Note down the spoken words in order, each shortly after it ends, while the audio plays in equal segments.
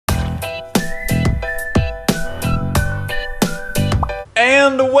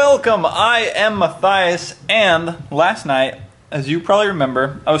And welcome, I am Matthias, and last night, as you probably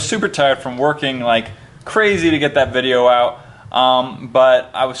remember, I was super tired from working like crazy to get that video out, but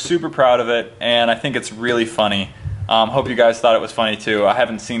I was super proud of it, and I think it's really funny. Hope you guys thought it was funny too. I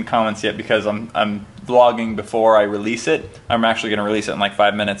haven't seen comments yet because I'm vlogging before I release it. I'm actually going to release it in like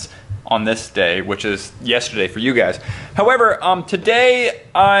 5 minutes on this day, which is yesterday for you guys. However, today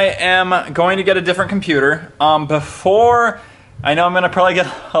I am going to get a different computer. I know I'm going to probably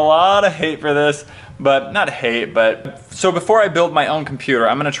get a lot of hate for this, but not hate, but so before I build my own computer,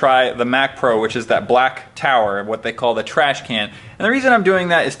 I'm going to try the Mac Pro, which is that black tower, what they call the trash can. And the reason I'm doing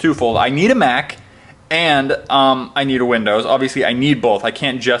that is twofold. I need a Mac and I need a Windows. Obviously, I need both. I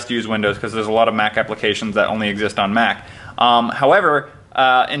can't just use Windows because there's a lot of Mac applications that only exist on Mac. However,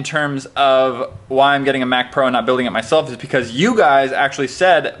 in terms of why I'm getting a Mac Pro and not building it myself is because you guys actually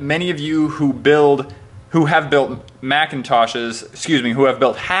said, many of you who have built Macintoshes, who have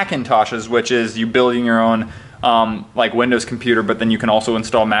built Hackintoshes, which is you building your own like Windows computer, but then you can also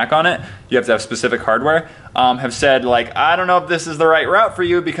install Mac on it. You have to have specific hardware. Have said like, I don't know if this is the right route for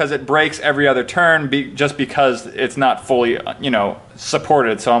you because it breaks every other turn just because it's not fully,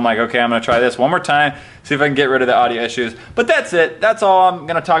 supported. So I'm like, okay, I'm gonna try this one more time, see if I can get rid of the audio issues. But that's it. That's all. I'm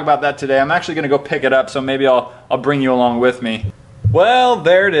gonna talk about that today. I'm actually gonna go pick it up, so maybe I'll bring you along with me. Well,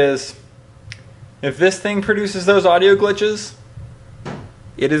 there it is. If this thing produces those audio glitches,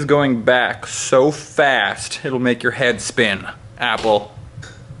 it is going back so fast it'll make your head spin. Apple.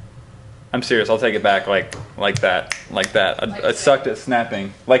 I'm serious, I'll take it back like that. I sucked at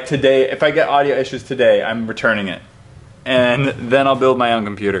snapping. Like today, if I get audio issues today, I'm returning it. And then I'll build my own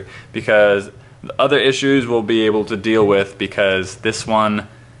computer because the other issues we'll be able to deal with because this one,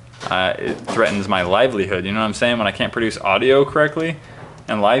 it threatens my livelihood. You know what I'm saying? When I can't produce audio correctly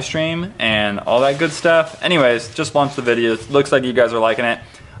and live stream and all that good stuff. Anyways, just launched the video. Looks like you guys are liking it.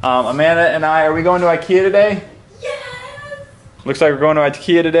 Amanda and I, are we going to IKEA today? Yes! Looks like we're going to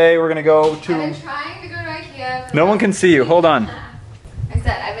IKEA today. We're gonna go to... I've been trying to go to IKEA. No one can see you, hold on. I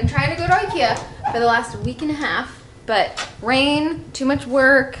said, I've been trying to go to IKEA for the last week and a half, but rain, too much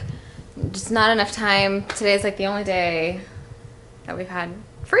work, just not enough time. Today's like the only day that we've had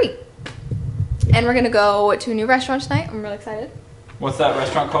free. And we're gonna go to a new restaurant tonight. I'm really excited. What's that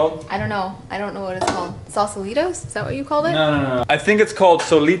restaurant called? I don't know. I don't know what it's called. Salsalitos? Is that what you called it? No. I think it's called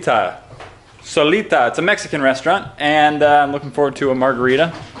Solita. Solita. It's a Mexican restaurant, and I'm looking forward to a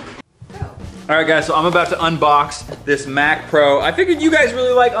margarita. Oh. Alright guys, so I'm about to unbox this Mac Pro. I figured you guys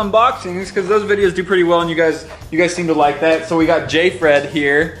really like unboxings because those videos do pretty well and you guys seem to like that. So we got J-Fred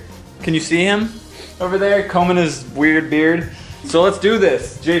here. Can you see him over there combing his weird beard? So let's do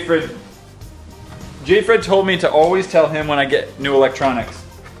this. J-Fred told me to always tell him when I get new electronics.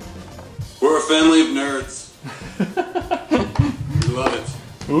 We're a family of nerds. We love it.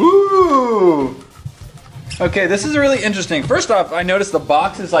 Ooh! Okay, this is really interesting. First off, I noticed the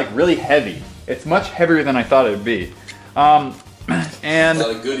box is like really heavy. It's much heavier than I thought it would be. And a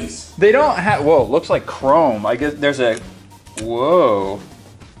lot of goodies. They don't have, whoa, looks like chrome. I guess there's a, whoa.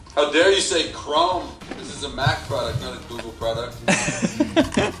 How dare you say Chrome? This is a Mac product, not a Google product.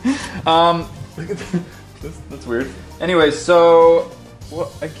 Look at that's weird. Anyways, so,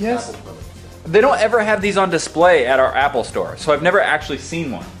 well, I guess they don't ever have these on display at our Apple store, so I've never actually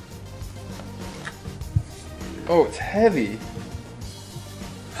seen one. Oh, it's heavy.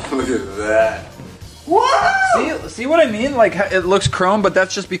 Look at that. Whoa! See what I mean? Like, it looks chrome, but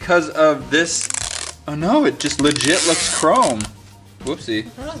that's just because of this. Oh no, it just legit looks chrome. Whoopsie.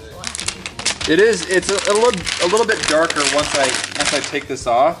 It is. It's a little bit darker once I take this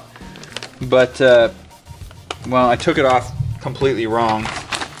off. But well, I took it off completely wrong.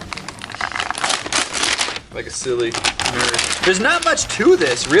 Like a silly nerd. There's not much to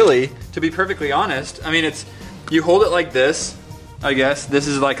this, really, to be perfectly honest. I mean, you hold it like this, I guess. This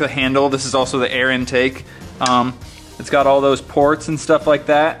is like the handle. This is also the air intake. It's got all those ports and stuff like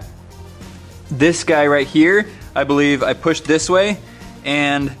that. This guy right here, I believe I pushed this way,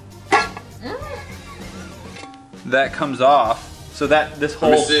 and that comes off. So that this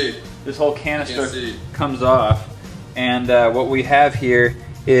whole canister comes off. And what we have here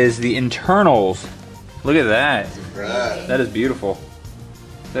is the internals. Look at that. That is beautiful.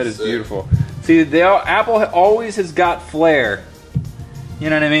 That is beautiful. See, Apple always has got flair. You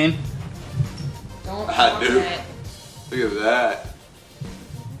know what I mean? I do. Look at that.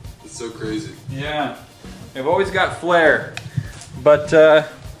 It's so crazy. Yeah. They've always got flair. But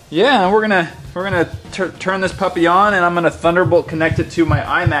yeah, we're gonna turn this puppy on, and I'm gonna Thunderbolt connect it to my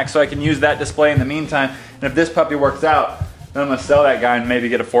iMac so I can use that display in the meantime. And if this puppy works out, then I'm gonna sell that guy and maybe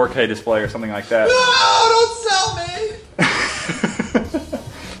get a 4K display or something like that. No, don't sell me!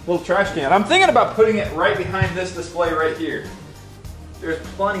 little trash can. I'm thinking about putting it right behind this display right here. There's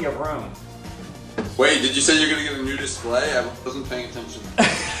plenty of room. Wait, did you say you're gonna get a new display? I wasn't paying attention.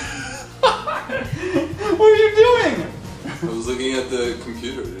 What are you doing? I was looking at the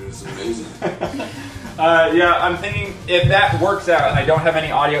computer, dude. It's amazing. Yeah, I'm thinking if that works out and I don't have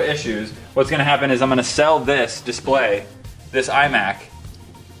any audio issues, what's gonna happen is I'm gonna sell this display, this iMac,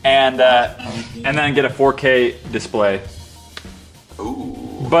 and then get a 4K display. Ooh.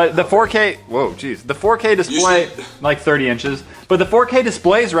 But the 4K, whoa, geez, the 4K display, like 30 inches. But the 4K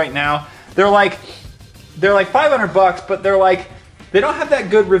displays right now, they're like $500, but they don't have that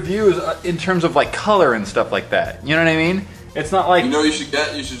good reviews in terms of like color and stuff like that. You know what I mean? It's not like. You know, you should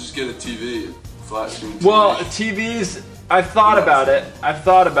just get a TV, flat screen TV. Well, TVs, I've thought about it,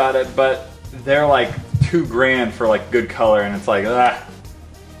 but they're like $2,000 for like good color, and it's like,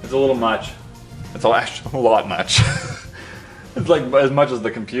 it's a little much. It's a lot much. It's like as much as the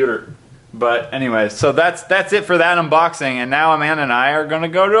computer. But anyway, so that's it for that unboxing, and now Amanda and I are gonna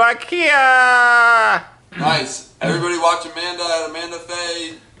go to IKEA! Nice. Everybody watch Amanda at Amanda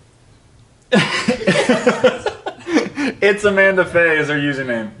Faye. It's Amanda Faye is her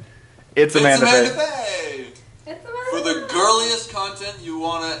username. It's Amanda Faye. Faye. For the girliest content you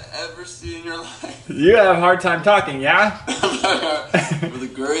wanna ever see in your life. You have a hard time talking, yeah? For the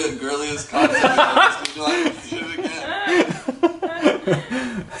girliest content you ever see in your life. Do it again.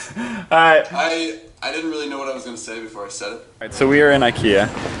 Alright. I didn't really know what I was gonna say before I said it. Alright, so we are in IKEA,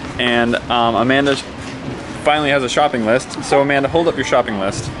 and Amanda finally has a shopping list. So Amanda, hold up your shopping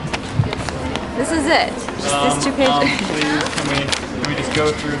list. This is it. Just this 2 pages. Please, can we just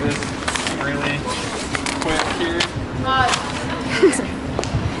go through this really quick here?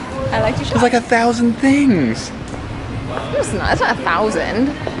 I like to shop. There's like 1,000 things. It's not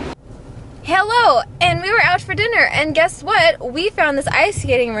 1,000. Hello, and we were out for dinner, and guess what? We found this ice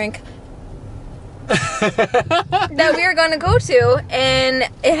skating rink that we are going to go to, and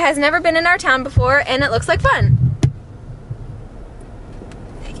it has never been in our town before, and it looks like fun.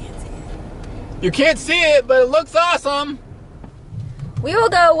 I can't see it. You can't see it, but it looks awesome. We will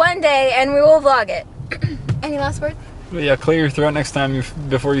go one day, and we will vlog it. Any last words? But yeah, clear your throat next time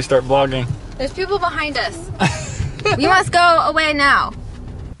before you start vlogging. There's people behind us. We must go away now.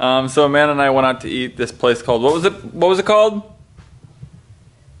 So Amanda and I went out to eat this place called, what was it called?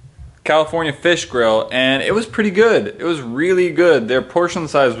 California Fish Grill, and it was pretty good. It was really good. Their portion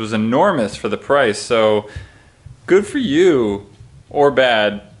size was enormous for the price, so good for you, or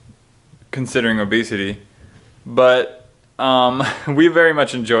bad, considering obesity. But we very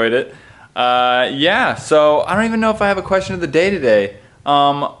much enjoyed it. Yeah, so I don't even know if I have a question of the day today.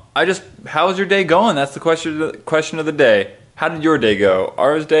 How's your day going? That's the question of the day. How did your day go?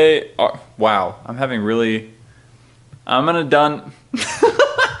 Ours day, wow, I'm done.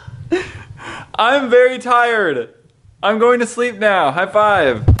 I'm very tired. I'm going to sleep now. High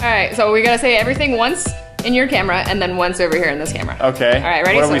five. All right, so we gotta say everything once in your camera and then once over here in this camera. Okay. All right,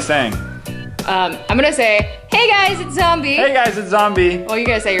 ready? What are we saying? I'm gonna say, hey guys, it's Zombie. Hey guys, it's Zombie. Well, you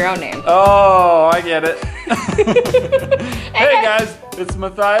gotta say your own name. Oh, I get it. Hey guys, it's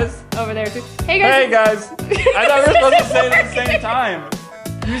Matthias. Over there too. Hey guys. Hey guys. I thought we were supposed to say it at the same time.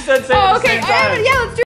 You said say it at the same time. Yeah, let's do